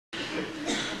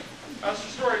That's the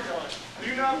storytelling. Do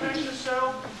you not finish this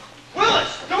show?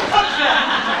 Willis, don't touch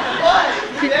that! What?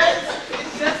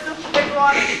 It's just a pickle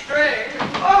on a string.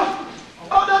 Oh!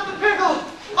 Oh, not the pickle!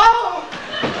 Oh!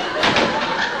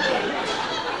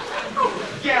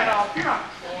 Get up. You're not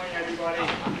fooling anybody.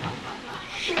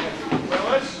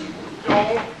 Willis,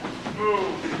 don't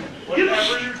move.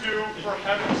 Whatever you do, for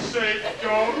heaven's sake,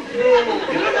 don't move.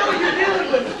 You don't know what you're dealing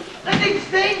with. That thing's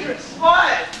dangerous.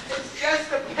 What? It's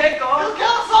just a pickle. It'll kill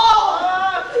us all!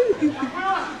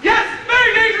 Yes,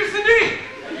 very dangerous indeed!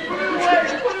 Put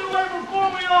it away before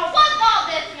we all... What's all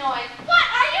this noise? What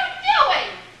are you doing?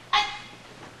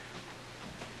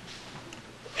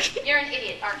 You're an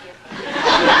idiot, aren't you?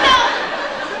 No!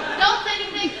 Don't say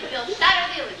anything, you'll shatter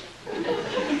the illusion.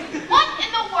 What in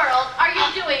the world are you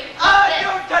doing with this?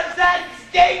 Don't touch that! It's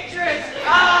dangerous!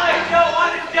 I don't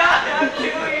want to die! I'm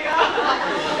doing it!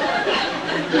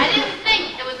 I didn't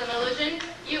think it was an illusion.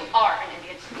 You are an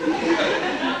idiot.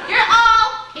 You're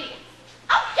all idiots.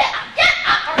 Oh, get up,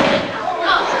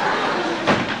 oh.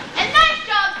 And nice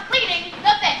job cleaning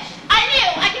the fish. I knew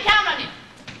I could count on you.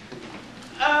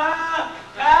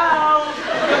 Help!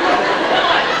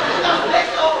 The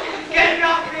pickle! Get it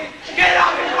off me! Get it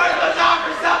off me! Put those off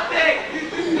or something!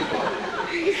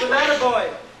 What's the matter, boy?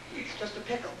 It's just a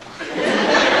pickle.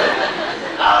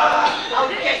 I'll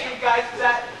get you guys for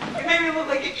that. You made me look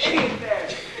like an idiot there.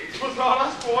 This was not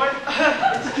us, boy.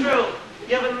 It's true.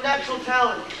 You have a natural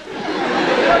talent.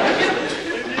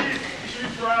 Indeed,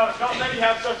 she's proud. Not many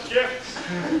have such gifts.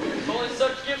 If only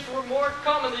such gifts were more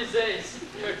common these days,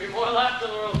 there'd be more laughter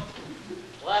in the world.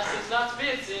 The last thing's not to be,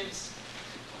 it seems.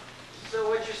 So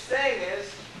what you're saying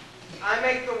is, I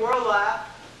make the world laugh,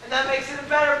 and that makes it a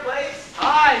better place?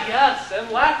 Ah, yes, and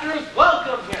laughter is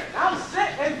welcome here. Now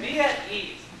sit and be at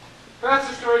ease.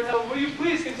 Master Storyteller, will you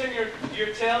please continue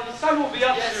your tale? The sun will be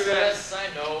up Yes, through there. yes, I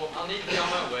know. I'll need to be on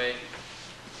my way.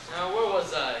 Now, where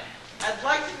was I? I'd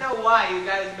like to know why you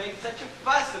guys make such a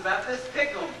fuss about this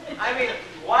pickle. I mean,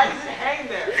 why does it hang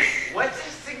there? What's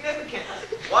its significance?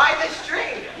 Why the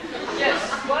string? Yes,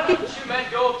 why don't you men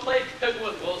go play pickle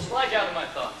with Willis while I gather my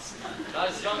thoughts? Not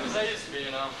as young as I used to be,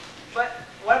 you know. But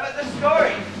what about the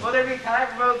story? Will there be time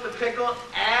for both the pickle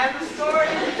and the story?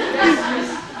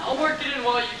 I'll work it in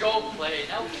while you go play.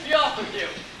 Now, be off with you.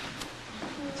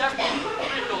 Tavern,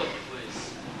 refill with you,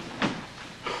 please.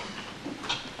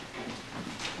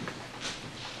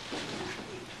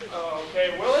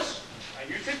 Okay, Willis,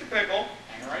 now you take the pickle,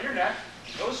 hang around your neck,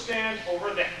 go stand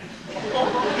over there.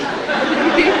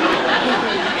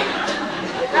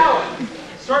 Now,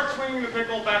 start swinging the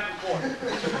pickle back and forth.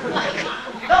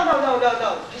 No.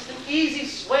 Just an easy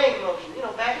swing motion,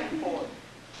 back and forth.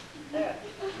 There.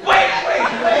 Wait!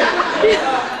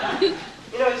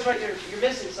 It's right there. You're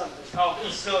missing something. Oh,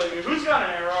 silly. Who's got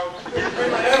an arrow?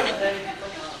 Bring my arrow thing.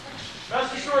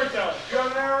 Master Storyteller, do you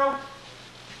have an arrow?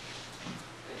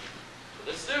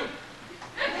 This do.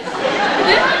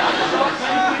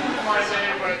 My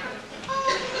name, but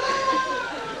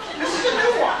this is a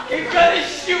new one. You're gonna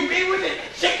shoot me with a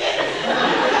chicken?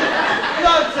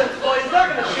 Nonsense, boy. He's not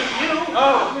gonna shoot you.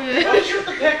 Oh. Don't shoot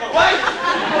the pickle. What?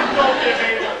 Don't be a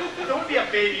baby. Don't be a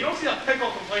baby. You don't see the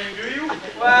pickle complaining, do you?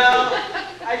 Well,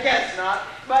 I guess not.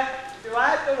 But do I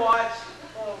have to watch?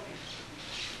 Oh.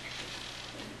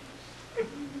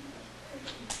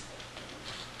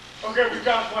 Okay, we've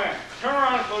got a plan. Turn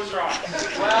around and close your eyes.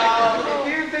 Well,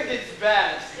 if you think it's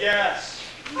best. Yes.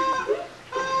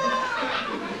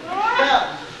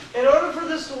 Now, in order for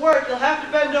this to work, you'll have to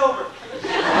bend over.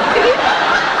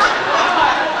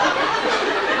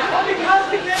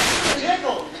 Because we get the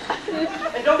pickle.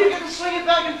 And don't forget to swing it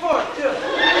back and forth, too. Okay.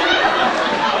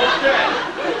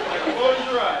 Now close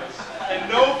your eyes. And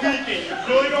no peeking. You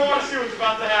really don't want to see what's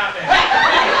about to happen.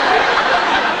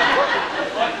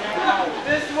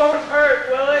 This won't hurt,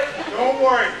 will it? Don't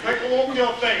worry. Pickle won't kill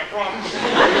a thing, I promise.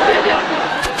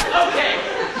 Okay.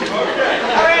 Okay.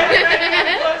 All right,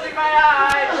 I'm closing my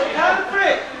eyes. Count to 3.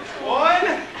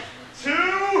 1,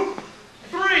 2,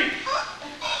 3.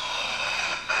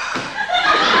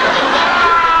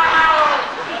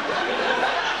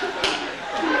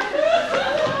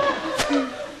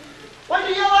 Why'd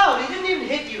you yell out? He didn't even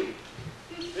hit you.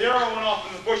 The arrow went off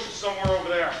in the bushes somewhere over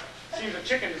there. Seems a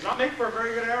chicken does not make for a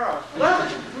very good arrow. Well,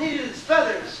 it needed its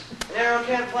feathers. An arrow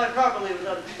can't fly properly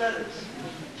without its feathers.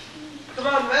 Come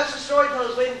on, Master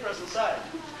Storyteller's waiting for us inside.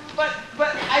 But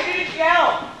I didn't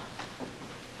yell.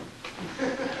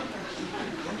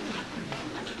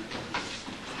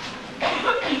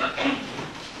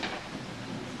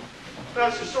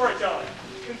 Master Storyteller,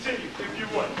 continue, if you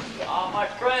would. Ah, my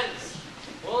friends.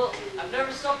 Well, I've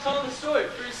never stopped telling the story,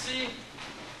 for you see,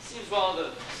 Seems while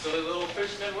the silly little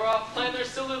fishermen were off playing their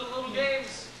silly little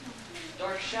games,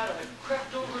 Dark Shadow had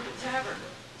crept over to the tavern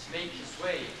to make his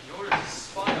way in order to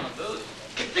spy on those.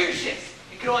 Confucius!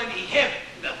 It could only be him,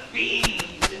 the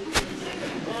fiend.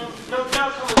 No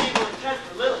doubt some evil intent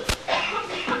for Lily.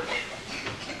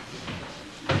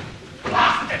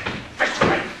 Blasted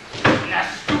fisherman in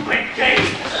that stupid game.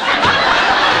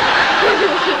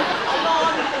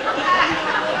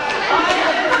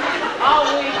 Are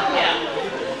we here?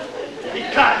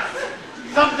 Because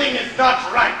something is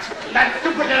not right. That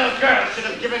stupid little girl should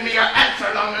have given me her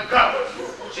answer long ago.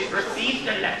 She's received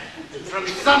a letter from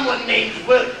someone named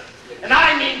William, and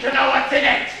I mean to know what's in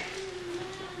it.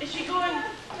 Is she going to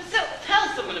tell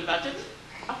someone about it?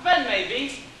 A friend,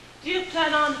 maybe? Do you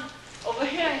plan on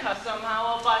overhearing her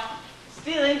somehow or by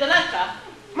stealing the letter?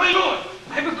 My lord,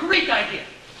 I have a great idea.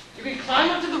 You can climb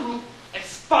onto the roof and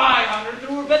spy on her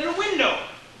through her bedroom window.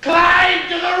 Climb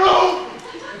to the roof!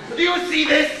 Do you see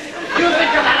this? You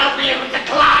think that I'll be able to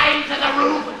climb to the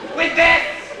roof with this?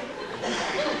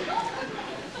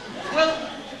 Well,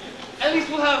 at least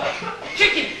we'll have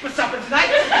Chicken for supper tonight.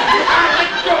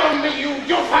 Let go of me, you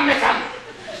euphemism!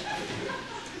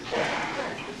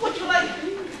 Would you like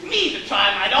me to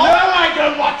try, my No, lord? I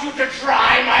don't want you to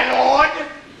try, my lord.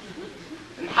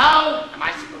 And how am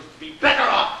I supposed to be better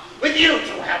off with you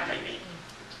two helping me?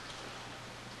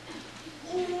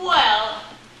 Well,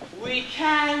 we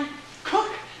can